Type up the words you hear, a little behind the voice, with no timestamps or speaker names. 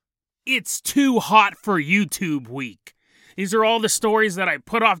It's too hot for YouTube week. These are all the stories that I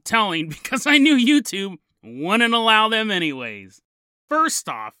put off telling because I knew YouTube wouldn't allow them anyways. First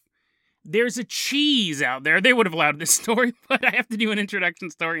off, there's a cheese out there. They would have allowed this story, but I have to do an introduction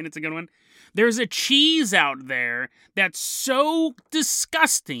story, and it's a good one. There's a cheese out there that's so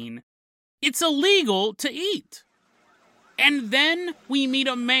disgusting, it's illegal to eat. And then we meet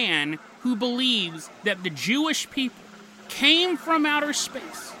a man who believes that the Jewish people came from outer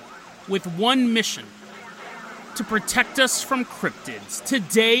space with one mission: to protect us from cryptids.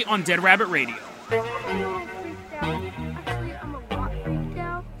 Today on Dead Rabbit Radio.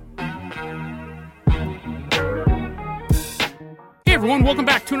 Hey everyone, welcome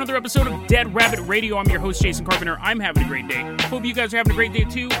back to another episode of Dead Rabbit Radio. I'm your host, Jason Carpenter. I'm having a great day. Hope you guys are having a great day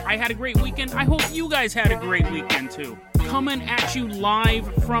too. I had a great weekend. I hope you guys had a great weekend too. Coming at you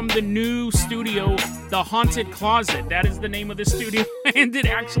live from the new studio, The Haunted Closet. That is the name of the studio, and it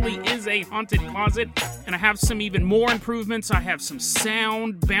actually is a haunted closet. And I have some even more improvements. I have some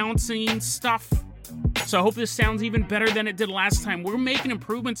sound, bouncing stuff. So I hope this sounds even better than it did last time. We're making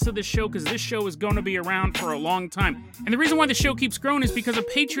improvements to this show because this show is going to be around for a long time. And the reason why the show keeps growing is because of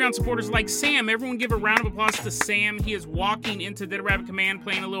Patreon supporters like Sam. Everyone give a round of applause to Sam. He is walking into Dead Rabbit Command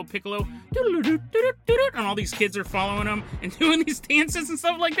playing a little piccolo. And all these kids are following him and doing these dances and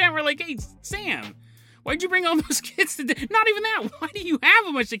stuff like that. We're like, hey, Sam, why'd you bring all those kids to... Not even that. Why do you have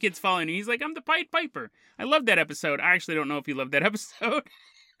a bunch of kids following you? He's like, I'm the Pied Piper. I love that episode. I actually don't know if he loved that episode.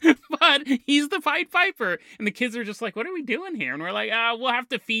 But he's the Pied Piper. And the kids are just like, what are we doing here? And we're like, we'll have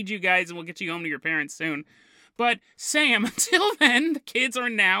to feed you guys and we'll get you home to your parents soon. But Sam, until then, the kids are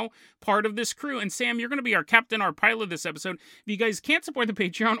now part of this crew. And Sam, you're going to be our captain, our pilot this episode. If you guys can't support the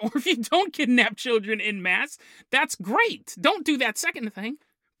Patreon, or if you don't kidnap children en masse, that's great. Don't do that second thing.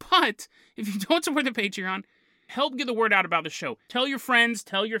 But if you don't support the Patreon, help get the word out about the show. Tell your friends,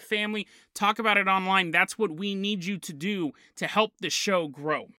 tell your family, talk about it online. That's what we need you to do to help the show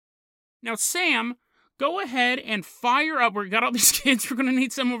grow. Now, Sam, go ahead and fire up. We got all these kids. We're going to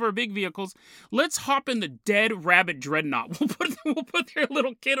need some of our big vehicles. Let's hop in the Dead Rabbit Dreadnought. We'll put their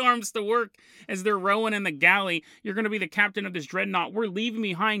little kid arms to work as they're rowing in the galley. You're going to be the captain of this dreadnought. We're leaving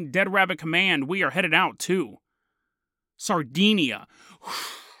behind Dead Rabbit Command. We are headed out to Sardinia.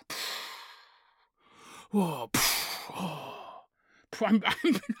 Whoa, I'm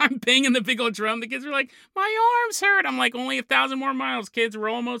banging the big old drum. The kids are like, my arms hurt. I'm like, only 1,000 more miles, kids. We're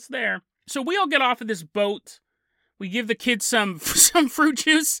almost there. So we all get off of this boat. We give the kids some fruit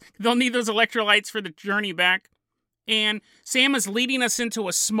juice. They'll need those electrolytes for the journey back. And Sam is leading us into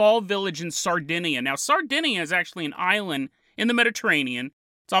a small village in Sardinia. Now, Sardinia is actually an island in the Mediterranean.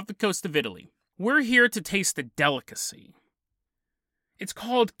 It's off the coast of Italy. We're here to taste a delicacy. It's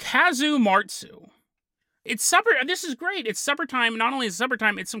called Casu Marzu. It's supper. This is great. It's supper time. Not only is it supper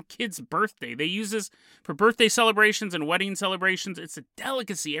time, it's some kid's birthday. They use this for birthday celebrations and wedding celebrations. It's a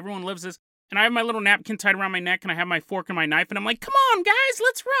delicacy. Everyone loves this. And I have my little napkin tied around my neck, and I have my fork and my knife, and I'm like, come on, guys,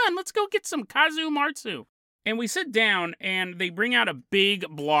 let's run. Let's go get some Casu Marzu. And we sit down, and they bring out a big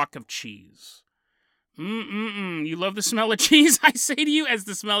block of cheese. You love the smell of cheese, I say to you, as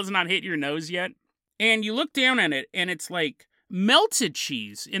the smell has not hit your nose yet. And you look down at it, and it's like melted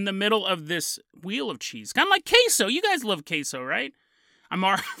cheese in the middle of this wheel of cheese. Kind of like queso. You guys love queso, right? I've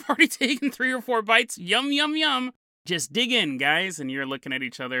already taken 3 or 4 bites. Yum, yum, yum. Just dig in, guys. And you're looking at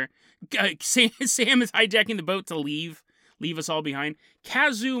each other. Sam is hijacking the boat to leave us all behind.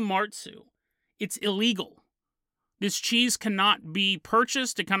 Casu Marzu. It's illegal. This cheese cannot be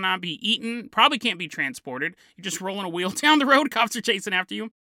purchased. It cannot be eaten. Probably can't be transported. You're just rolling a wheel down the road. Cops are chasing after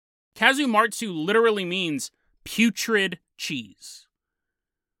you. Casu Marzu literally means putrid cheese.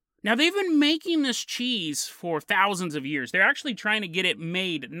 Now, they've been making this cheese for thousands of years. They're actually trying to get it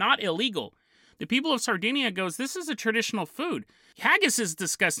made, not illegal. The people of Sardinia goes, this is a traditional food. Haggis is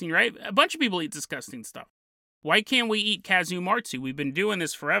disgusting, right? A bunch of people eat disgusting stuff. Why can't we eat Casu Marzu? We've been doing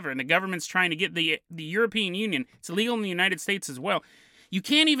this forever, and the government's trying to get the European Union. It's illegal in the United States as well. You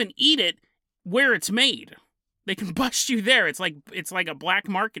can't even eat it where it's made. They can bust you there. It's like a black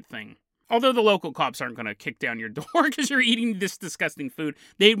market thing. Although the local cops aren't going to kick down your door because you're eating this disgusting food.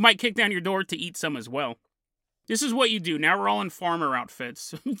 They might kick down your door to eat some as well. This is what you do. Now we're all in farmer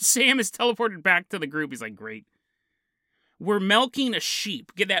outfits. Sam is teleported back to the group. He's like, great. We're milking a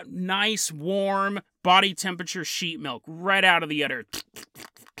sheep. Get that nice, warm, body temperature sheep milk right out of the udder.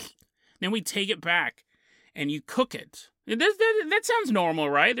 Then we take it back and you cook it. That sounds normal,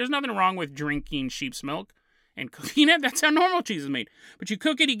 right? There's nothing wrong with drinking sheep's milk and cooking it. That's how normal cheese is made. But you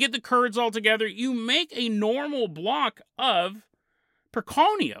cook it, you get the curds all together, you make a normal block of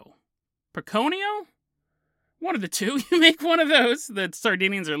pecorino. Pecorino? One of the two. You make one of those. The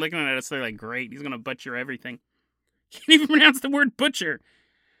Sardinians are looking at us. They're like, great, he's going to butcher everything. Can't even pronounce the word butcher.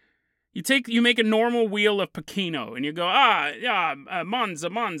 You make a normal wheel of Pechino, and you go,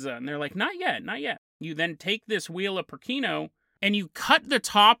 Monza. And they're like, not yet. You then take this wheel of Pechino, and you cut the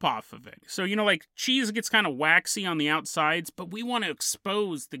top off of it. So, like cheese gets kind of waxy on the outsides, but we want to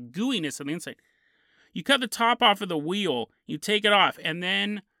expose the gooiness on the inside. You cut the top off of the wheel, you take it off, and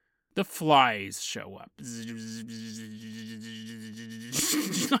then the flies show up. Do you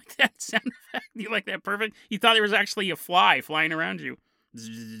like that sound effect? Do you like that? Perfect? You thought there was actually a fly flying around you.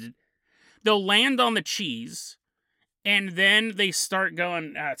 They'll land on the cheese, and then they start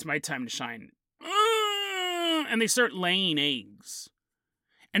going, it's my time to shine. And they start laying eggs.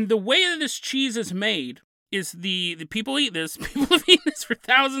 And the way that this cheese is made is the people eat this. People have eaten this for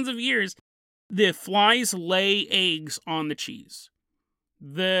thousands of years. The flies lay eggs on the cheese.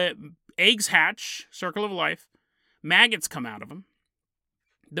 The eggs hatch, circle of life. Maggots come out of them.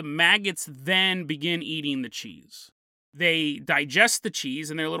 The maggots then begin eating the cheese. They digest the cheese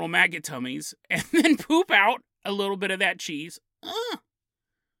in their little maggot tummies and then poop out a little bit of that cheese.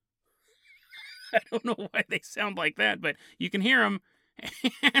 I don't know why they sound like that, but you can hear them.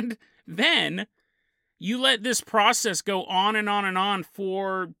 And then you let this process go on and on and on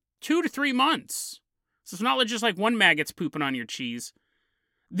for 2 to 3 months. So it's not just like one maggot's pooping on your cheese.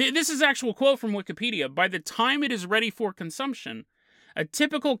 This is actual quote from Wikipedia. By the time it is ready for consumption, a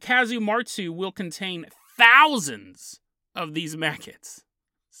typical Kazu Marzu will contain thousands of these maggots.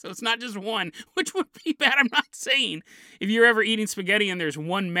 So it's not just one, which would be bad. I'm not saying if you're ever eating spaghetti and there's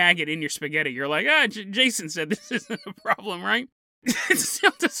one maggot in your spaghetti, you're like, Jason said this isn't a problem, right? It's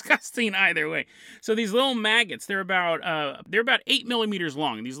still disgusting either way. So these little maggots, they're about 8 millimeters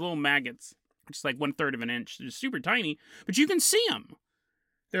long. These little maggots, just like 1/3 of an inch. They're super tiny, but you can see them.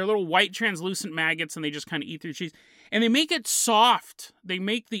 They're little white translucent maggots, and they just kind of eat through cheese. And they make it soft. They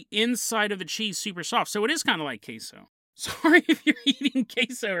make the inside of the cheese super soft. So it is kind of like queso. Sorry if you're eating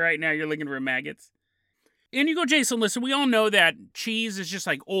queso right now, you're looking for maggots. And you go, Jason, listen, we all know that cheese is just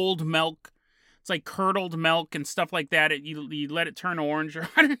like old milk. It's like curdled milk and stuff like that. You let it turn orange.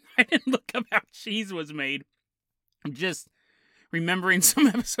 I didn't look up how cheese was made. I'm just remembering some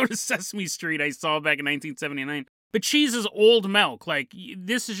episode of Sesame Street I saw back in 1979. But cheese is old milk. Like,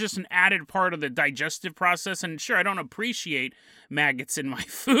 this is just an added part of the digestive process. And sure, I don't appreciate maggots in my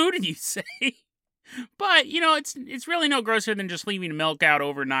food, you say. But, it's really no grosser than just leaving milk out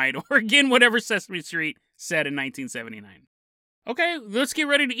overnight. Or again, whatever Sesame Street said in 1979. Okay, let's get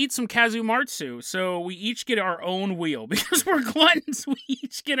ready to eat some Kazu Marzu. So we each get our own wheel. Because we're gluttons, we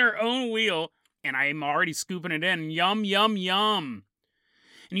each get our own wheel. And I'm already scooping it in. Yum, yum, yum.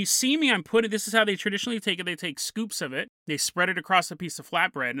 And you see me, this is how they traditionally take it. They take scoops of it, they spread it across a piece of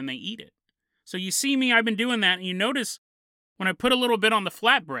flatbread, and they eat it. So you see me, I've been doing that, and you notice when I put a little bit on the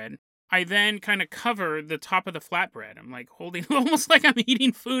flatbread, I then kind of cover the top of the flatbread. I'm like holding, almost like I'm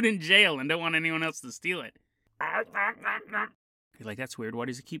eating food in jail and don't want anyone else to steal it. You're like, that's weird. Why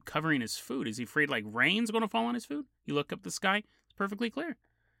does he keep covering his food? Is he afraid like rain's going to fall on his food? You look up the sky, it's perfectly clear.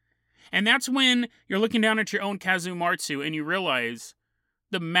 And that's when you're looking down at your own Kazu Marzu and you realize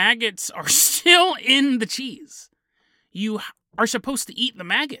the maggots are still in the cheese. You are supposed to eat the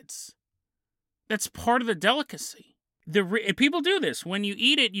maggots. That's part of the delicacy. People do this. When you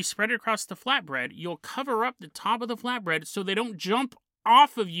eat it, you spread it across the flatbread. You'll cover up the top of the flatbread so they don't jump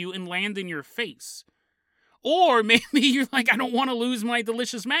off of you and land in your face. Or maybe you're like, I don't want to lose my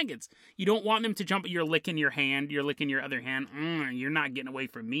delicious maggots. You don't want them to jump. You're licking your hand. You're licking your other hand. You're not getting away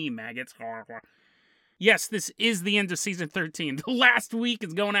from me, maggots. Yes, this is the end of season 13. The last week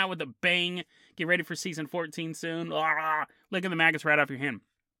is going out with a bang. Get ready for season 14 soon. Licking the maggots right off your hand.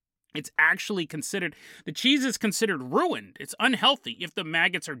 It's actually considered, the cheese is considered ruined. It's unhealthy if the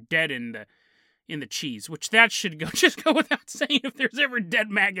maggots are dead in the cheese, which that should just go without saying. If there's ever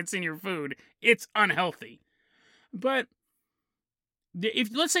dead maggots in your food, it's unhealthy. But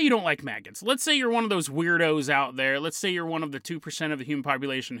let's say you don't like maggots. Let's say you're one of those weirdos out there. Let's say you're one of the 2% of the human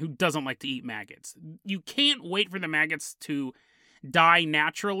population who doesn't like to eat maggots. You can't wait for the maggots to die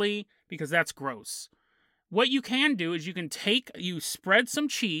naturally because that's gross. What you can do is you spread some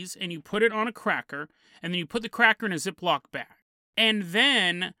cheese and you put it on a cracker, and then you put the cracker in a Ziploc bag. And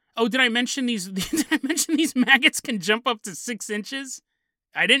then, did I mention these maggots can jump up to 6 inches?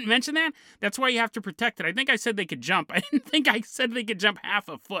 I didn't mention that? That's why you have to protect it. I think I said they could jump. I didn't think I said they could jump half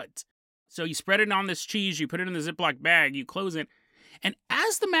a foot. So you spread it on this cheese, you put it in the Ziploc bag, you close it, and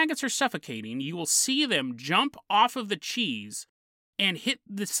as the maggots are suffocating, you will see them jump off of the cheese and hit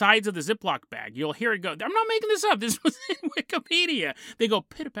the sides of the Ziploc bag. You'll hear it go. I'm not making this up. This was in Wikipedia. They go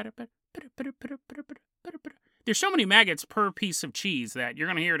pitter, pitter, pitter, pitter, pitter, pitter, pitter, pitter, pitter, pitter. There's so many maggots per piece of cheese that you're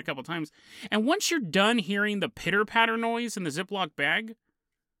going to hear it a couple times. And once you're done hearing the pitter-patter noise in the Ziploc bag,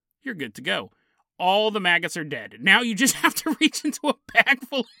 you're good to go. All the maggots are dead. Now you just have to reach into a bag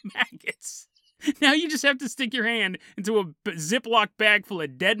full of maggots. Now you just have to stick your hand into a Ziploc bag full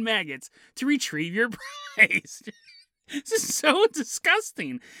of dead maggots to retrieve your prize. This is so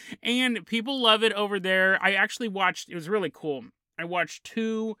disgusting. And people love it over there. I actually watched, it was really cool. I watched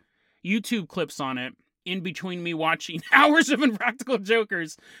 2 YouTube clips on it. In between me watching hours of Impractical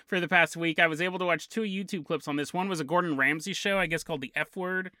Jokers for the past week, I was able to watch 2 YouTube clips on this. One was a Gordon Ramsay show, I guess called The F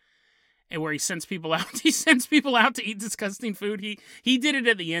Word, and where he sends people out. He sends people out to eat disgusting food. He did it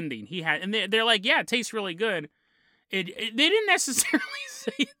at the ending. And they're like, yeah, it tastes really good. They didn't necessarily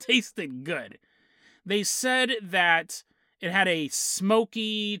say it tasted good. They said that it had a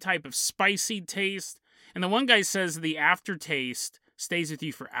smoky type of spicy taste, and the one guy says the aftertaste stays with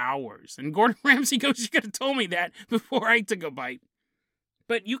you for hours. And Gordon Ramsay goes, you could have told me that before I took a bite.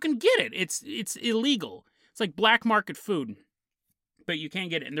 But you can get it. It's illegal. It's like black market food. But you can't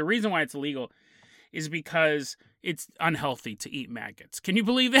get it. And the reason why it's illegal is because it's unhealthy to eat maggots. Can you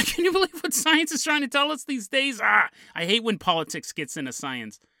believe that? Can you believe what science is trying to tell us these days? I hate when politics gets into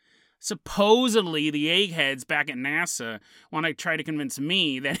science. Supposedly, the eggheads back at NASA want to try to convince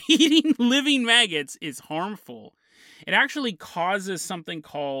me that eating living maggots is harmful. It actually causes something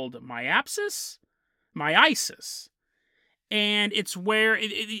called myiasis, and it's where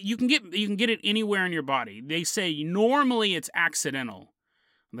you can get it anywhere in your body. They say normally it's accidental.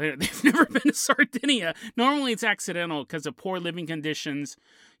 They've never been to Sardinia. Normally it's accidental because of poor living conditions.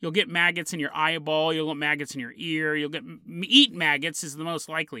 You'll get maggots in your eyeball. You'll get maggots in your ear. You'll eat maggots is the most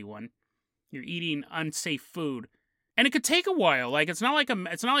likely one. You're eating unsafe food. And it could take a while. Like it's not like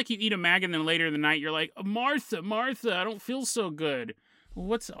you eat a maggot and then later in the night you're like, Martha, I don't feel so good.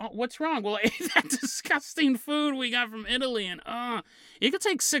 What's wrong? Well, I ate that disgusting food we got from Italy, and it could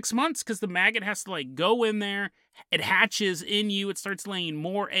take 6 months because the maggot has to like go in there. It hatches in you. It starts laying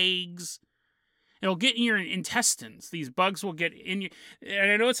more eggs. It'll get in your intestines. These bugs will get in you.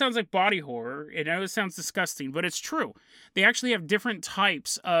 And I know it sounds like body horror. I know it sounds disgusting, but it's true. They actually have different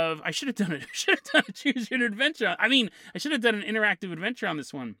types of. I should have done a choose your adventure. I should have done an interactive adventure on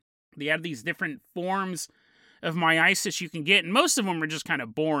this one. They have these different forms of myiasis you can get, and most of them are just kind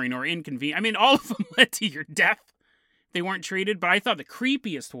of boring or inconvenient. All of them led to your death. They weren't treated, but I thought the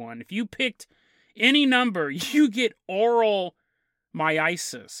creepiest one, if you picked any number, you get oral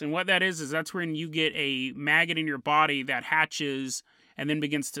myiasis. And what that is that's when you get a maggot in your body that hatches and then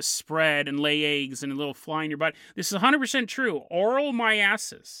begins to spread and lay eggs and a little fly in your body. This is 100% true. Oral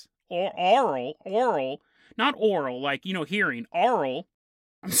myiasis. Or oral, not oral, like, hearing. Oral.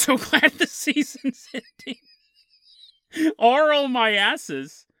 I'm so glad the season's ending. Oral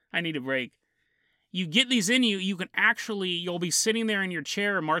myiasis. I need a break. You get these in you, you'll be sitting there in your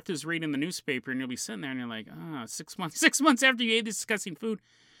chair, and Martha's reading the newspaper, and you'll be sitting there, and you're like, 6 months after you ate this disgusting food,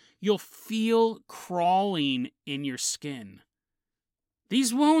 you'll feel crawling in your skin.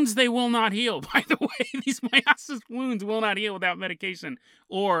 These wounds, they will not heal, by the way. These myiasis wounds will not heal without medication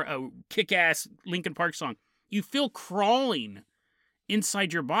or a kick-ass Linkin Park song. You feel crawling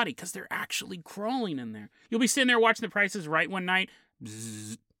inside your body because they're actually crawling in there. You'll be sitting there watching The Price is Right one night.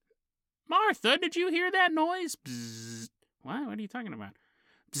 Bzzz. Martha, did you hear that noise? Bzzz. What are you talking about?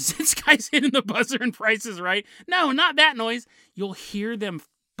 Bzzz. This guy's hitting the buzzer in Price is Right. No, not that noise. You'll hear them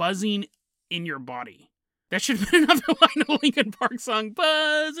buzzing in your body. That should have been another line of a Linkin Park song.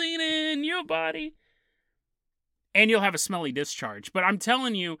 Buzzing in your body. And you'll have a smelly discharge. But I'm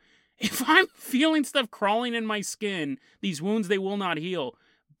telling you, if I'm feeling stuff crawling in my skin, these wounds, they will not heal.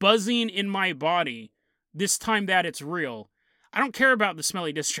 Buzzing in my body, this time that it's real. I don't care about the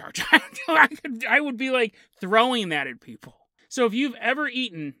smelly discharge. I would be like throwing that at people. So if you've ever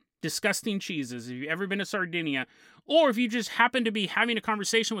eaten disgusting cheeses, if you've ever been to Sardinia, or if you just happen to be having a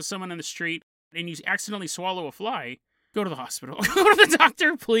conversation with someone on the street and you accidentally swallow a fly, go to the hospital. Go to the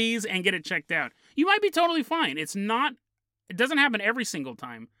doctor, please, and get it checked out. You might be totally fine. It doesn't happen every single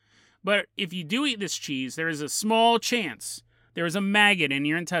time. But if you do eat this cheese, there is a small chance there is a maggot in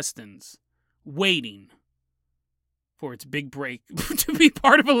your intestines waiting for its big break to be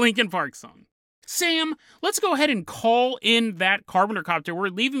part of a Linkin Park song. Sam, let's go ahead and call in that Carpenter copter. We're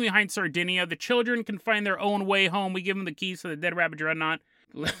leaving behind Sardinia. The children can find their own way home. We give them the keys to the Dead Rabbit Dreadnought.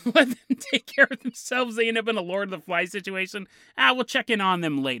 Let them take care of themselves. They end up in a Lord of the Flies situation. We'll check in on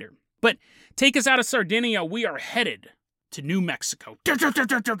them later. But take us out of Sardinia. We are headed to New Mexico.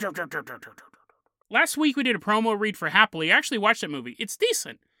 Last week we did a promo read for Happily. I actually watched that movie. It's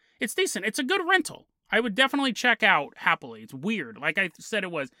decent. It's a good rental. I would definitely check out happily. It's weird. Like I said,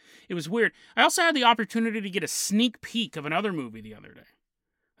 it was weird. I also had the opportunity to get a sneak peek of another movie the other day.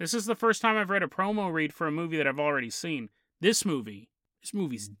 This is the first time I've read a promo read for a movie that I've already seen. This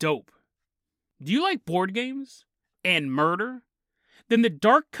movie's dope. Do you like board games and murder? Then the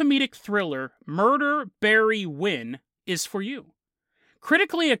dark comedic thriller Murder, Bury, Win is for you.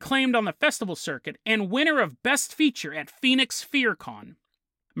 Critically acclaimed on the festival circuit and winner of Best Feature at Phoenix FearCon.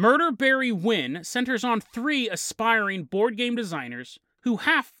 Murder, Bury, Win centers on 3 aspiring board game designers who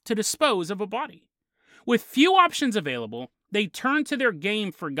have to dispose of a body. With few options available, they turn to their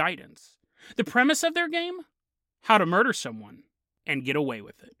game for guidance. The premise of their game? How to murder someone and get away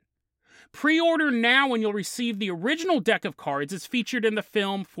with it. Pre-order now and you'll receive the original deck of cards as featured in the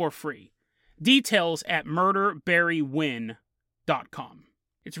film for free. Details at murderburywin.com.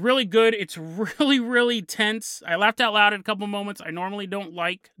 It's really good. It's really, really tense. I laughed out loud at a couple moments. I normally don't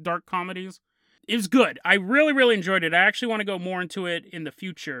like dark comedies. It was good. I really, really enjoyed it. I actually want to go more into it in the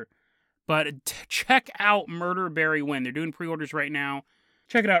future. But check out Murder, Bury, Win. They're doing pre-orders right now.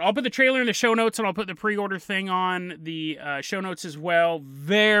 Check it out. I'll put the trailer in the show notes, and I'll put the pre-order thing on the show notes as well.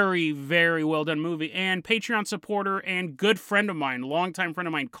 Very, very well done movie. And Patreon supporter and good friend of mine, longtime friend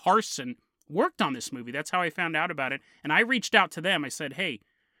of mine, Carson, worked on this movie. That's how I found out about it. And I reached out to them. I said, hey,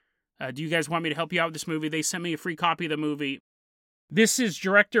 do you guys want me to help you out with this movie? They sent me a free copy of the movie. This is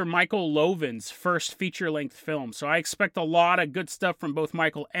director Michael Lovin's first feature-length film, so I expect a lot of good stuff from both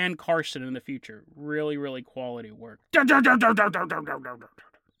Michael and Carson in the future. Really, really quality work. I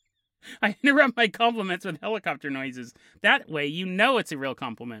interrupt my compliments with helicopter noises. That way, you know it's a real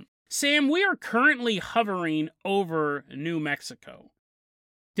compliment. Sam, we are currently hovering over New Mexico.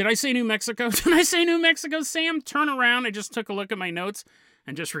 Did I say New Mexico? Did I say New Mexico, Sam? Turn around. I just took a look at my notes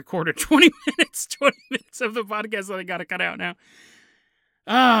and just recorded 20 minutes of the podcast that I got to cut out now.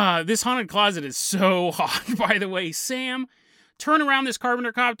 This haunted closet is so hot, by the way. Sam, turn around this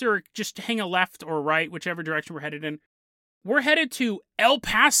Carpenter copter or just hang a left or right, whichever direction we're headed in. We're headed to El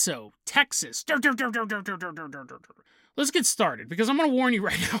Paso, Texas. Let's get started, because I'm going to warn you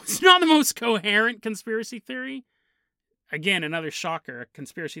right now, it's not the most coherent conspiracy theory. Again, another shocker, a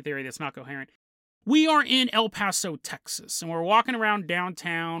conspiracy theory that's not coherent. We are in El Paso, Texas, and we're walking around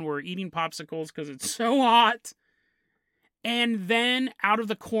downtown. We're eating popsicles because it's so hot. And then out of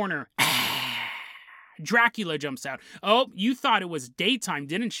the corner, Dracula jumps out. Oh, you thought it was daytime,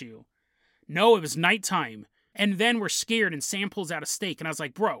 didn't you? No, it was nighttime. And then we're scared, and Sam pulls out a steak, and I was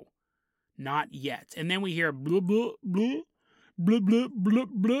like, bro, not yet. And then we hear blah, blah, blah, blah, blah, blah,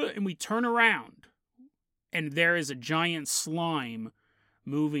 blah, and we turn around, and there is a giant slime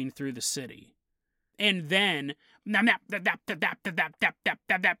moving through the city. And then, it's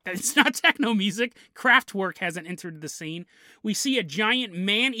not techno music. Kraftwerk hasn't entered the scene. We see a giant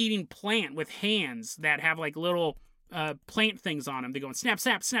man-eating plant with hands that have like little plant things on them. They go snap,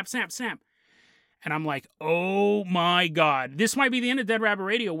 snap, snap, snap, snap. And I'm like, oh my God. This might be the end of Dead Rabbit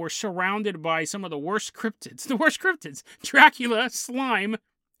Radio. We're surrounded by some of the worst cryptids. The worst cryptids. Dracula, slime,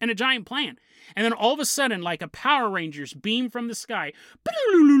 and a giant plant. And then all of a sudden, like a Power Rangers beam from the sky.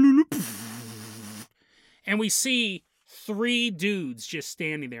 And we see 3 dudes just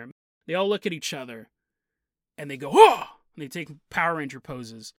standing there. They all look at each other. And they go, oh! And they take Power Ranger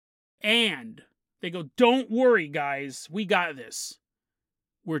poses. And they go, don't worry, guys. We got this.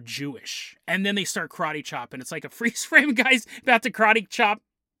 We're Jewish. And then they start karate chopping. It's like a freeze frame, guys, about to karate chop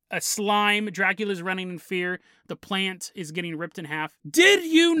a slime. Dracula's running in fear. The plant is getting ripped in half. Did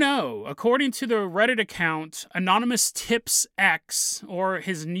you know, according to the Reddit account, Anonymous Tips X, or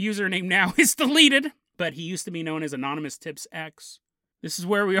his username now is deleted, but he used to be known as Anonymous Tips X. This is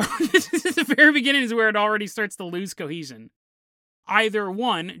where we are. This is the very beginning, is where it already starts to lose cohesion. Either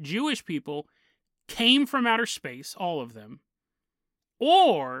one, Jewish people came from outer space, all of them,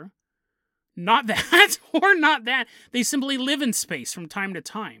 or not that, or not that. They simply live in space from time to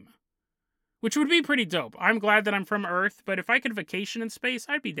time, which would be pretty dope. I'm glad that I'm from Earth, but if I could vacation in space,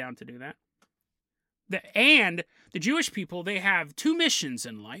 I'd be down to do that. And the Jewish people, they have 2 missions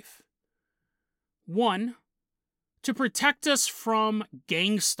in life. 1, to protect us from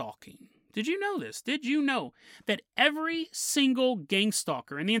gang stalking. Did you know this? Did you know that every single gang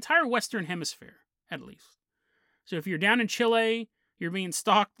stalker in the entire Western Hemisphere, at least. So if you're down in Chile, you're being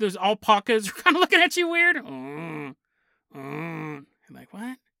stalked, those alpacas are kind of looking at you weird. You're like,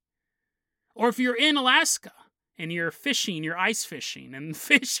 what? Or if you're in Alaska and you're fishing, you're ice fishing, and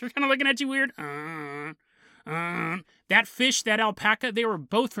fish are kind of looking at you weird. That fish, that alpaca, they were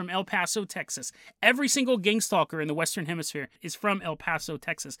both from El Paso, Texas. Every single gang stalker in the Western Hemisphere is from El Paso,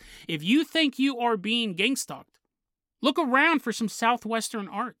 Texas. If you think you are being gang stalked, look around for some Southwestern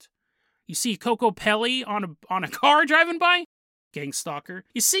art. You see Coco Pelli on a car driving by? Gang stalker.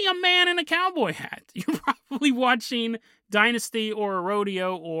 You see a man in a cowboy hat. You're probably watching Dynasty or a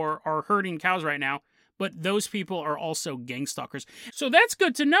rodeo or are herding cows right now, but those people are also gang stalkers. So that's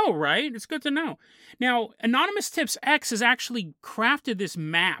good to know, right? It's good to know. Now, Anonymous Tips X has actually crafted this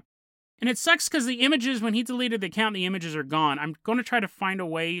map. And it sucks because the images, when he deleted the account, the images are gone. I'm going to try to find a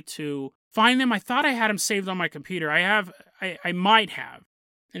way to find them. I thought I had them saved on my computer. I might have.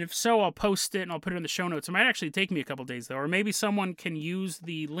 And if so, I'll post it and I'll put it in the show notes. It might actually take me a couple days, though. Or maybe someone can use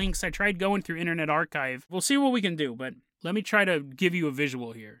the links. I tried going through Internet Archive. We'll see what we can do, but let me try to give you a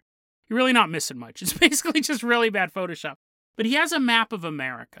visual here. You're really not missing much. It's basically just really bad Photoshop. But he has a map of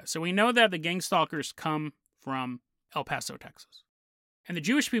America. So we know that the gang stalkers come from El Paso, Texas. And the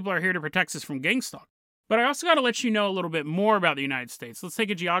Jewish people are here to protect us from gang stalking. But I also got to let you know a little bit more about the United States. Let's take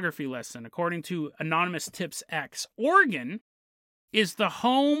a geography lesson. According to Anonymous Tips X, Oregon is the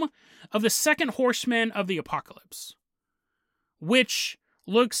home of the second horseman of the apocalypse, which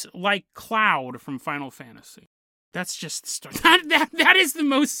looks like Cloud from Final Fantasy. That's just that is the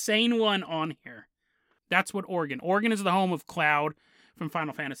most sane one on here. That's what Oregon. Oregon is the home of Cloud from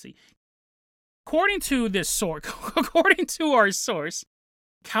Final Fantasy. According to this source, according to our source,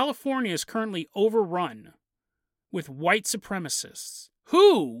 California is currently overrun with white supremacists,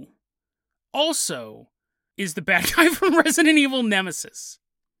 who also is the bad guy from Resident Evil Nemesis.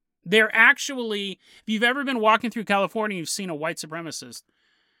 They're actually, if you've ever been walking through California, you've seen a white supremacist,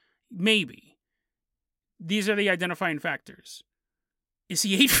 maybe. These are the identifying factors. Is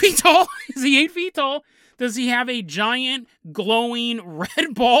he 8 feet tall? Is he 8 feet tall? Does he have a giant glowing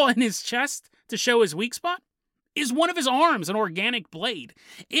red ball in his chest to show his weak spot? Is one of his arms an organic blade?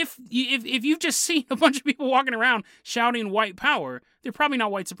 If you've just seen a bunch of people walking around shouting white power, they're probably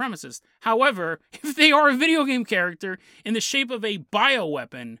not white supremacists. However, if they are a video game character in the shape of a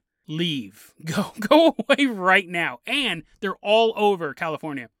bioweapon, leave. Go away right now. And they're all over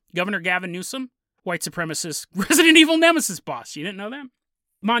California. Governor Gavin Newsom, white supremacist, Resident Evil Nemesis boss. You didn't know that?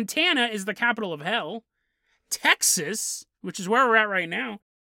 Montana is the capital of hell. Texas, which is where we're at right now,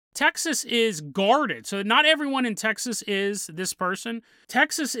 Texas is guarded. So not everyone in Texas is this person.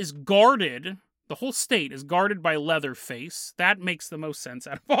 Texas is guarded. The whole state is guarded by Leatherface. That makes the most sense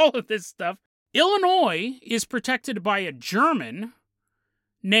out of all of this stuff. Illinois is protected by a German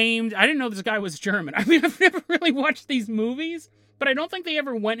named... I didn't know this guy was German. I mean, I've never really watched these movies, but I don't think they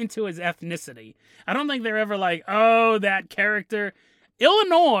ever went into his ethnicity. I don't think they're ever like, oh, that character.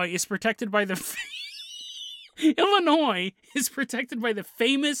 Illinois is protected by the... Illinois is protected by the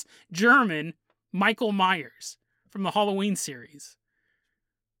famous German Michael Myers from the Halloween series.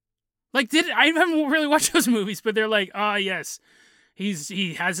 I haven't really watched those movies, but they're like, yes,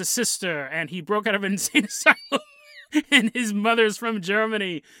 he has a sister and he broke out of an insane asylum and his mother's from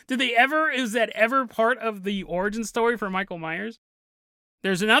Germany. Is that ever part of the origin story for Michael Myers?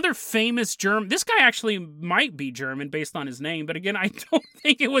 There's another famous German... This guy actually might be German based on his name, but again, I don't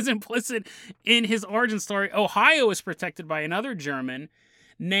think it was implicit in his origin story. Ohio is protected by another German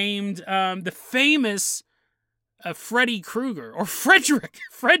named the famous Freddy Krueger, or Frederick.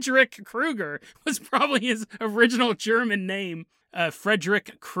 Frederick Krueger was probably his original German name.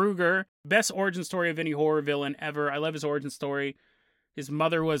 Frederick Krueger. Best origin story of any horror villain ever. I love his origin story. His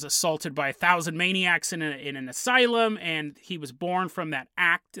mother was assaulted by 1,000 maniacs in an asylum, and he was born from that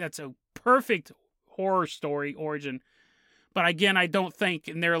act. That's a perfect horror story origin. But again, I don't think,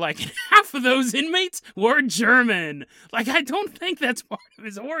 and they're like, half of those inmates were German. I don't think that's part of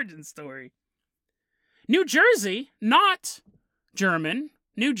his origin story. New Jersey, not German.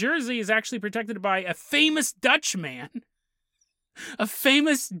 New Jersey is actually protected by a famous Dutch man. A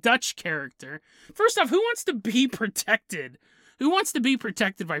famous Dutch character. First off, who wants to be protected? Who wants to be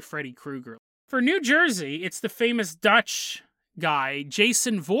protected by Freddy Krueger? For New Jersey, it's the famous Dutch guy,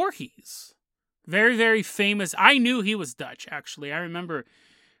 Jason Voorhees. Very, very famous. I knew he was Dutch, actually. I remember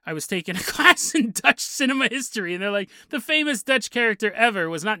I was taking a class in Dutch cinema history, and they're like, the famous Dutch character ever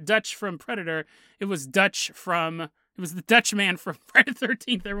was not Dutch from Predator. It was the Dutch man from Friday the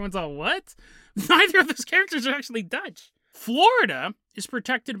 13th. Everyone's all, what? Neither of those characters are actually Dutch. Florida is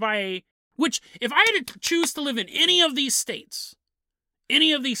protected by which, if I had to choose to live in any of these states,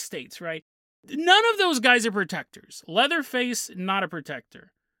 right? None of those guys are protectors. Leatherface, not a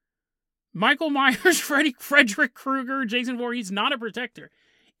protector. Michael Myers, Frederick Krueger, Jason Voorhees, not a protector.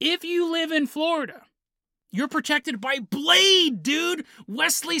 If you live in Florida, you're protected by Blade, dude.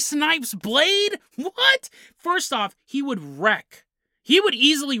 Wesley Snipes' Blade? What? First off, he would wreck. He would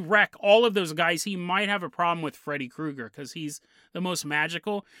easily wreck all of those guys. He might have a problem with Freddy Krueger because he's the most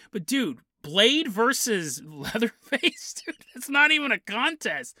magical. But dude, Blade versus Leatherface, dude, that's not even a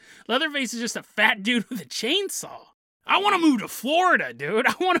contest. Leatherface is just a fat dude with a chainsaw. I want to move to Florida, dude.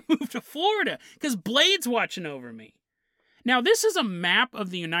 I want to move to Florida because Blade's watching over me. Now, this is a map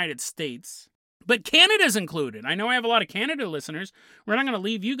of the United States, but Canada's included. I know I have a lot of Canada listeners. We're not going to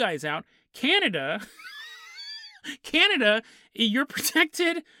leave you guys out. Canada, you're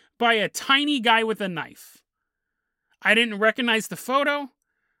protected by a tiny guy with a knife. I didn't recognize the photo.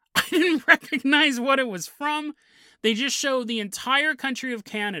 I didn't recognize what it was from. They just show the entire country of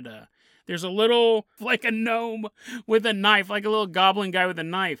Canada. There's a little, like a gnome with a knife, like a little goblin guy with a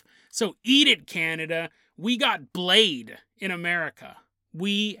knife. So eat it, Canada. We got Blade in America.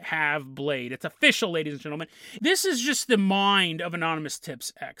 We have Blade. It's official, ladies and gentlemen. This is just the mind of Anonymous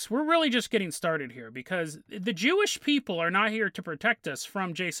Tips X. We're really just getting started here because the Jewish people are not here to protect us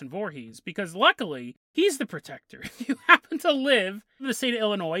from Jason Voorhees because luckily, he's the protector. If you happen to live in the state of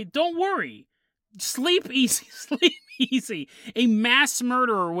Illinois, don't worry. Sleep easy, sleep easy. A mass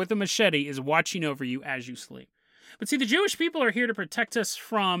murderer with a machete is watching over you as you sleep. But see, the Jewish people are here to protect us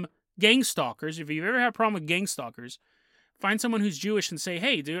from gang stalkers. If you've ever had a problem with gang stalkers, find someone who's Jewish and say,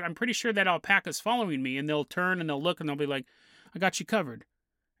 hey, dude, I'm pretty sure that alpaca's following me. And they'll turn and they'll look and they'll be like, I got you covered.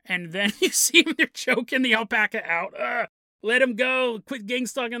 And then you see them, they're choking the alpaca out. Let him go. Quit gang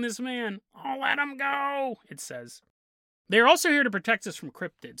stalking this man. Oh, let him go, it says. They're also here to protect us from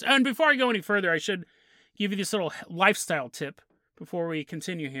cryptids. And before I go any further, I should give you this little lifestyle tip before we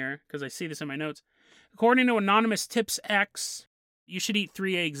continue here, because I see this in my notes. According to Anonymous Tips X, you should eat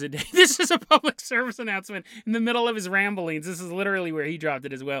 3 eggs a day. This is a public service announcement in the middle of his ramblings. This is literally where he dropped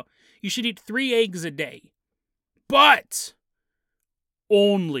it as well. You should eat 3 eggs a day. But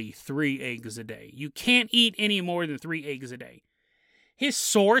only 3 eggs a day. You can't eat any more than 3 eggs a day. His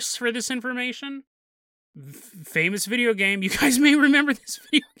source for this information, famous video game. You guys may remember this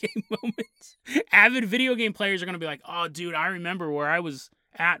video game moment. Avid video game players are going to be like, oh, dude, I remember where I was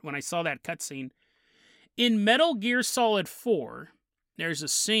at when I saw that cutscene. In Metal Gear Solid 4, there's a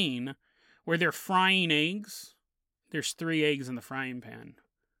scene where they're frying eggs. There's 3 eggs in the frying pan.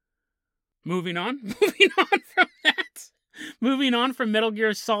 Moving on from that. Moving on from Metal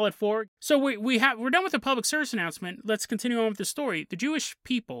Gear Solid 4. So we're done with the public service announcement. Let's continue on with the story. The Jewish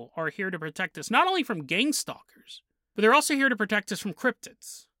people are here to protect us not only from gang stalkers, but they're also here to protect us from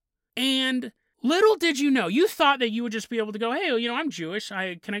cryptids. And little did you know, you thought that you would just be able to go, hey, I'm Jewish.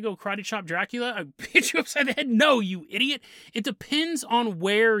 Can I go karate chop Dracula? I hit you upside the head. No, you idiot. It depends on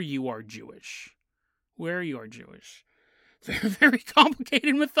where you are Jewish. Where you are Jewish. Very, very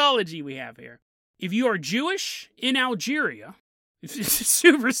complicated mythology we have here. If you are Jewish in Algeria, it's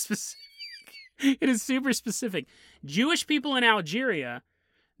super specific. It is super specific. Jewish people in Algeria,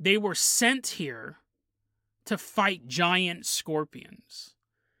 they were sent here to fight giant scorpions.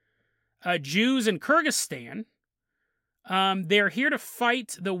 Jews in Kyrgyzstan, they're here to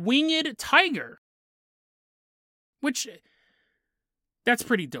fight the winged tiger. Which, that's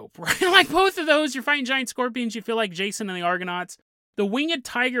pretty dope, right? Like both of those, you're fighting giant scorpions, you feel like Jason and the Argonauts. The winged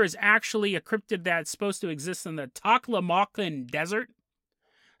tiger is actually a cryptid that's supposed to exist in the Taklamakan Desert.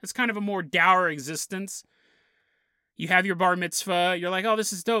 It's kind of a more dour existence. You have your bar mitzvah, you're like, oh,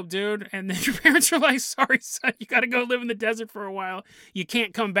 this is dope, dude. And then your parents are like, sorry, son, you gotta go live in the desert for a while. You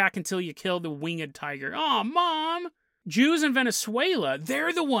can't come back until you kill the winged tiger. Oh, Mom! Jews in Venezuela,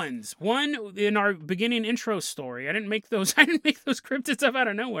 they're the ones. One, in our beginning intro story, I didn't make those cryptids up out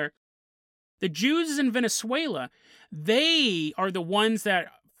of nowhere. The Jews in Venezuela, they are the ones that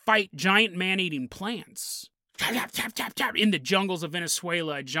fight giant man-eating plants. In the jungles of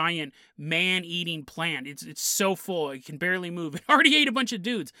Venezuela, a giant man-eating plant. It's so full, it can barely move. It already ate a bunch of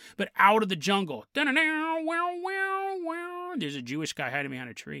dudes, but out of the jungle. There's a Jewish guy hiding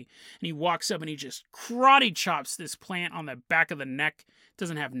behind a tree. And he walks up and he just karate chops this plant on the back of the neck. It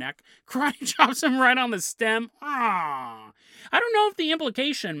doesn't have neck. Karate chops him right on the stem. I don't know if the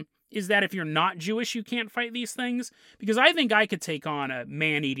implication is that if you're not Jewish, you can't fight these things? Because I think I could take on a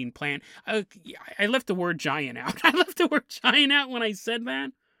man-eating plant. I left the word giant out. I left the word giant out when I said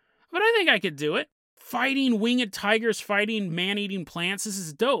that. But I think I could do it. Fighting winged tigers, fighting man-eating plants. This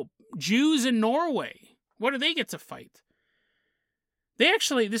is dope. Jews in Norway. What do they get to fight?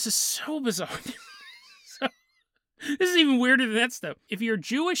 This is so bizarre. This is even weirder than that stuff. If you're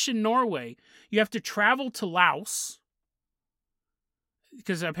Jewish in Norway, you have to travel to Laos.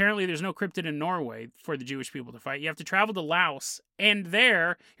 Because apparently there's no cryptid in Norway for the Jewish people to fight. You have to travel to Laos, and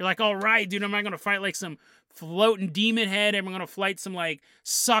there, you're like, all right, dude, am I going to fight like some floating demon head? Am I going to fight some like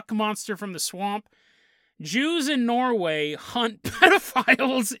suck monster from the swamp? Jews in Norway hunt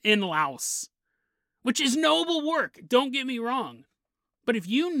pedophiles in Laos. which is noble work, don't get me wrong. But if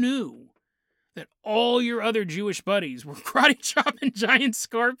you knew that all your other Jewish buddies were karate chopping giant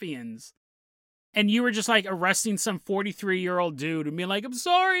scorpions, and you were just like arresting some 43-year-old dude and being like, I'm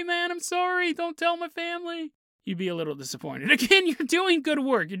sorry, man, I'm sorry, don't tell my family, you'd be a little disappointed. Again, you're doing good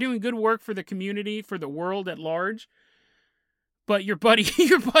work. You're doing good work for the community, for the world at large. But your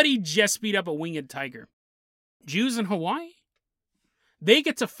buddy just beat up a winged tiger. Jews in Hawaii, they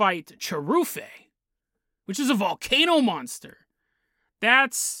get to fight Charufe, which is a volcano monster.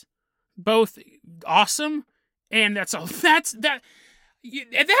 That's both awesome, and at that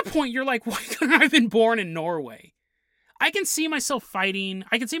point, you're like, why couldn't I have been born in Norway? I can see myself fighting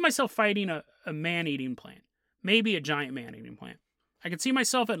a man-eating plant. Maybe a giant man-eating plant. I can see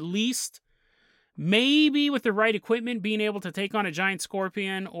myself at least, maybe with the right equipment, being able to take on a giant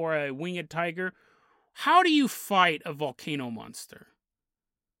scorpion or a winged tiger. How do you fight a volcano monster?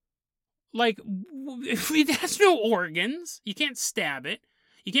 Like, it has no organs. You can't stab it.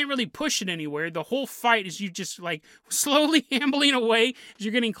 You can't really push it anywhere. The whole fight is you just, like, slowly ambling away as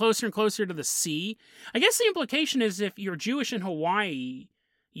you're getting closer and closer to the sea. I guess the implication is if you're Jewish in Hawaii,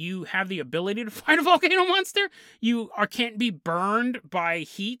 you have the ability to fight a volcano monster. You can't be burned by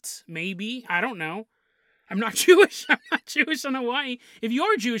heat, maybe. I don't know. I'm not Jewish. I'm not Jewish in Hawaii. If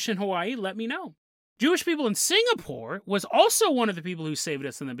you're Jewish in Hawaii, let me know. Jewish people in Singapore was also one of the people who saved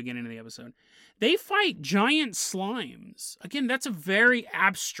us in the beginning of the episode. They fight giant slimes. Again, that's a very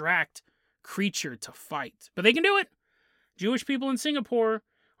abstract creature to fight, but they can do it. Jewish people in Singapore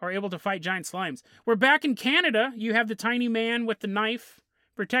are able to fight giant slimes. We're back in Canada. You have the tiny man with the knife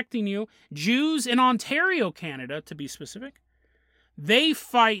protecting you. Jews in Ontario, Canada, to be specific, they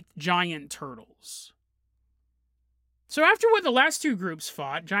fight giant turtles. So after what the last two groups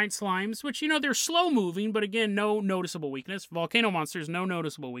fought, giant slimes, which, they're slow-moving, but again, no noticeable weakness. Volcano monsters, no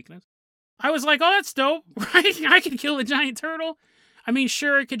noticeable weakness. I was like, oh, that's dope, right? I could kill a giant turtle. I mean,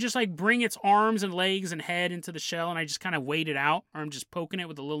 sure, it could just, bring its arms and legs and head into the shell, and I just kind of wait it out, or I'm just poking it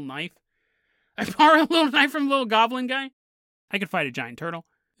with a little knife. I borrow a little knife from a little goblin guy. I could fight a giant turtle.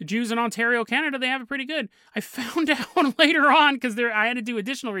 The Jews in Ontario, Canada, they have it pretty good. I found out later on, because I had to do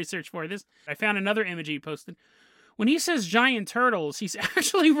additional research for this, I found another image he posted. When he says giant turtles, he's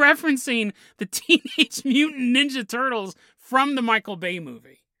actually referencing the Teenage Mutant Ninja Turtles from the Michael Bay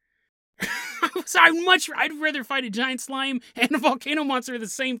movie. I'd rather fight a giant slime and a volcano monster at the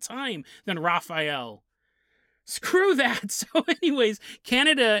same time than Raphael. Screw that. So anyways,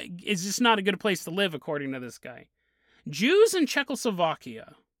 Canada is just not a good place to live, according to this guy. Jews in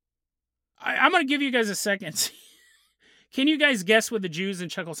Czechoslovakia. I'm going to give you guys a second. Can you guys guess what the Jews in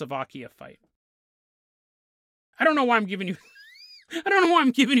Czechoslovakia fight? I don't know why I'm giving you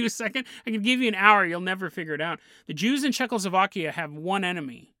a second. I could give you an hour. You'll never figure it out. The Jews in Czechoslovakia have one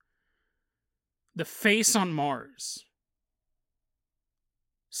enemy. The face on Mars.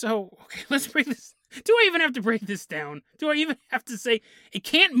 So, okay, let's break this. Do I even have to break this down? Do I even have to say it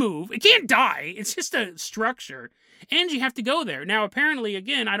can't move? It can't die. It's just a structure. And you have to go there. Now, apparently,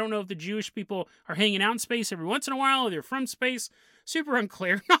 again, I don't know if the Jewish people are hanging out in space every once in a while or they're from space. Super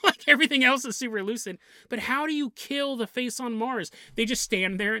unclear. Not like everything else is super lucid. But how do you kill the face on Mars? They just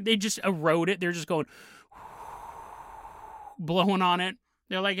stand there. They just erode it. They're just going, blowing on it.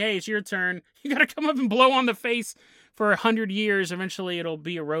 They're like, hey, it's your turn. You got to come up and blow on the face for 100 years. Eventually, it'll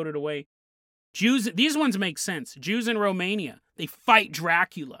be eroded away. Jews, these ones make sense. Jews in Romania, they fight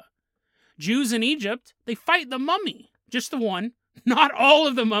Dracula. Jews in Egypt, they fight the mummy. Just the one. Not all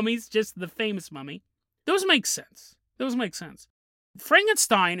of the mummies, just the famous mummy. Those make sense.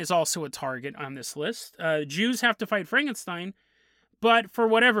 Frankenstein is also a target on this list. Jews have to fight Frankenstein, but for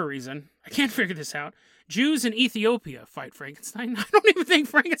whatever reason, I can't figure this out, Jews in Ethiopia fight Frankenstein. I don't even think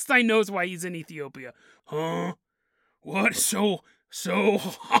Frankenstein knows why he's in Ethiopia. Huh? What? So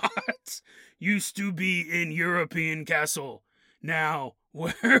hot? Used to be in European castle. Now,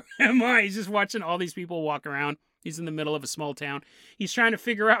 where am I? He's just watching all these people walk around. He's in the middle of a small town. He's trying to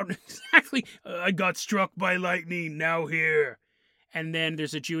figure out exactly, I got struck by lightning, now here. And then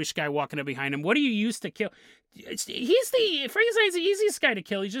there's a Jewish guy walking up behind him. What do you use to kill? Frankenstein's the easiest guy to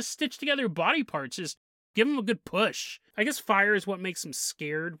kill. He's just stitched together body parts. Just give him a good push. I guess fire is what makes him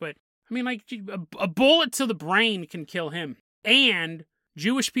scared, but I mean, like, a bullet to the brain can kill him. And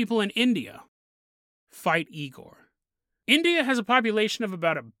Jewish people in India fight Igor. India has a population of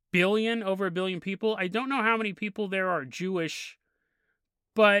about over a billion people. I don't know how many people there are Jewish,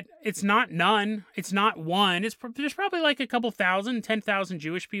 but it's not none. It's not one. There's probably like a couple thousand, 10,000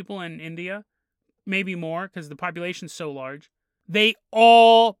 Jewish people in India. Maybe more, because the population's so large. They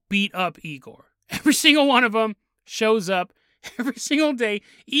all beat up Igor. Every single one of them shows up every single day.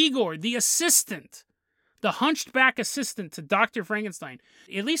 Igor, the assistant The hunchback assistant to Dr. Frankenstein.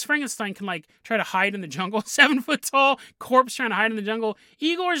 At least Frankenstein can, try to hide in the jungle. 7 foot tall, corpse trying to hide in the jungle.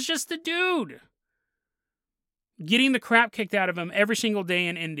 Igor's just a dude. Getting the crap kicked out of him every single day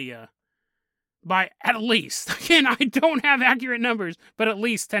in India. By at least, again, I don't have accurate numbers, but at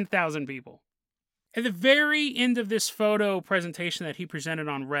least 10,000 people. At the very end of this photo presentation that he presented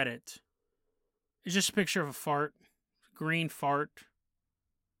on Reddit, is just a picture of a fart. Green fart.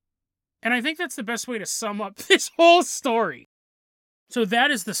 And I think that's the best way to sum up this whole story. So that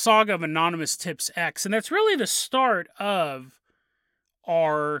is the saga of Anonymous Tips X, and that's really the start of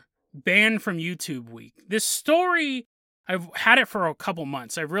our ban from YouTube week. This story, I've had it for a couple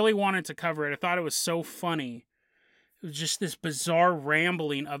months. I really wanted to cover it. I thought it was so funny. It was just this bizarre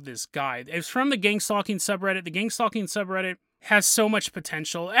rambling of this guy. It's from the gang stalking subreddit. The gang stalking subreddit has so much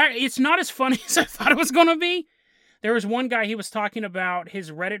potential. It's not as funny as I thought it was going to be. There was one guy, he was talking about,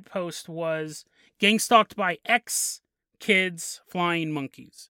 his Reddit post was gang stalked by ex-kids flying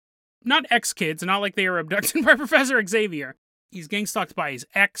monkeys. Not ex-kids, not like they were abducted by Professor Xavier. He's gang stalked by his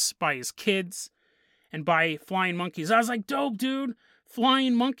ex, by his kids, and by flying monkeys. I was like, dope, dude.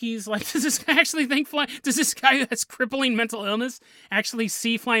 Flying monkeys. Does this guy actually think does this guy who has crippling mental illness actually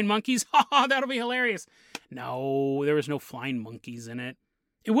see flying monkeys? Ha, that'll be hilarious. No, there was no flying monkeys in it.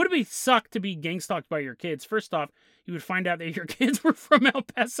 It would be sucked to be gang stalked by your kids. First off, you would find out that your kids were from El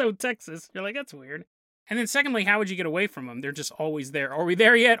Paso, Texas. You're like, that's weird. And then secondly, how would you get away from them? They're just always there. Are we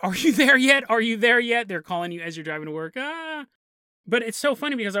there yet? Are you there yet? Are you there yet? They're calling you as you're driving to work. But it's so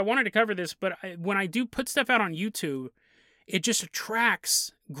funny because I wanted to cover this, but when I do put stuff out on YouTube, it just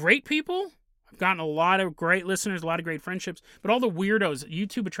attracts great people. I've gotten a lot of great listeners, a lot of great friendships, but all the weirdos.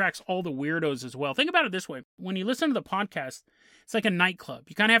 YouTube attracts all the weirdos as well. Think about it this way. When you listen to the podcast, it's like a nightclub.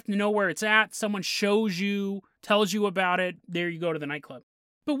 You kind of have to know where it's at. Someone shows you, tells you about it. There you go to the nightclub.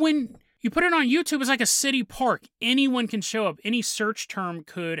 But when you put it on YouTube, it's like a city park. Anyone can show up. Any search term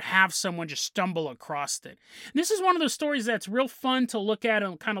could have someone just stumble across it. And this is one of those stories that's real fun to look at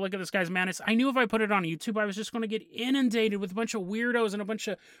and kind of look at this guy's madness. I knew if I put it on YouTube, I was just going to get inundated with a bunch of weirdos and a bunch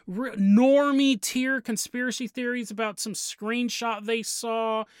of normie tier conspiracy theories about some screenshot they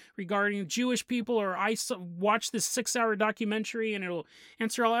saw regarding Jewish people, or I watched this 6-hour documentary and it'll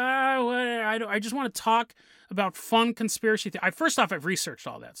answer all, I just want to talk about fun conspiracy theories. First off, I've researched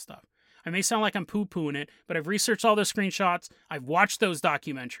all that stuff. I may sound like I'm poo-pooing it, but I've researched all those screenshots. I've watched those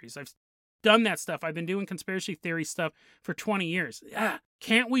documentaries. I've done that stuff. I've been doing conspiracy theory stuff for 20 years.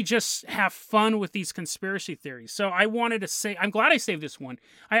 Can't we just have fun with these conspiracy theories? So I wanted to say, I'm glad I saved this one.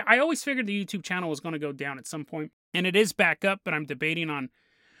 I always figured the YouTube channel was going to go down at some point, and it is back up, but I'm debating on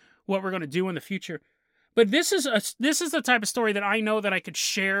what we're going to do in the future. But this is the type of story that I know that I could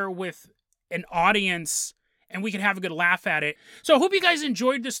share with an audience and we could have a good laugh at it. So I hope you guys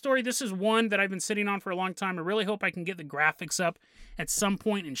enjoyed this story. This is one that I've been sitting on for a long time. I really hope I can get the graphics up at some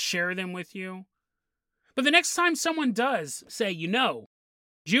point and share them with you. But the next time someone does say,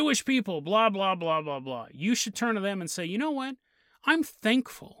 Jewish people, blah, blah, blah, blah, blah, you should turn to them and say, you know what? I'm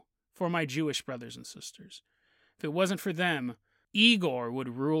thankful for my Jewish brothers and sisters. If it wasn't for them, Igor would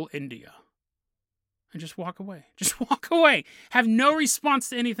rule India. And just walk away. Just walk away. Have no response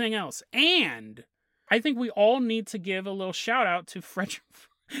to anything else. And I think we all need to give a little shout out to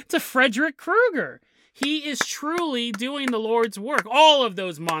Frederick Krueger. He is truly doing the Lord's work. All of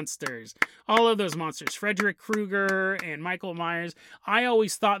those monsters. Frederick Krueger and Michael Myers. I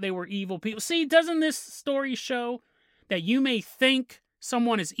always thought they were evil people. See, doesn't this story show that you may think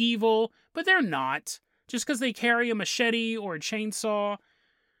someone is evil, but they're not? Just because they carry a machete or a chainsaw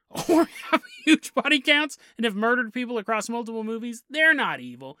or have huge body counts and have murdered people across multiple movies, they're not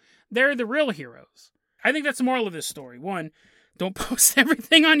evil. They're the real heroes. I think that's the moral of this story. 1, don't post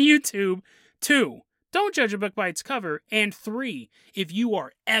everything on YouTube. 2, don't judge a book by its cover. And 3, if you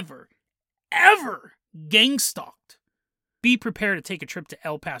are ever gang stalked, be prepared to take a trip to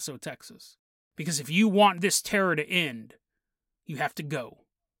El Paso, Texas. Because if you want this terror to end, you have to go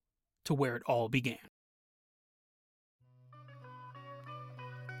to where it all began.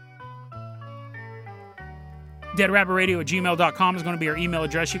 DeadRabbitRadio@gmail.com is going to be our email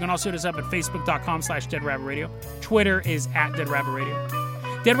address. You can also hit us up at Facebook.com/DeadRabbitRadio. Twitter is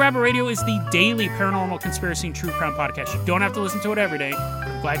 @DeadRabbitRadio. Dead Rabbit Radio is the daily paranormal conspiracy and true crime podcast. You don't have to listen to it every day.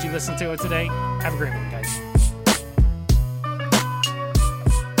 I'm glad you listened to it today. Have a great one, guys.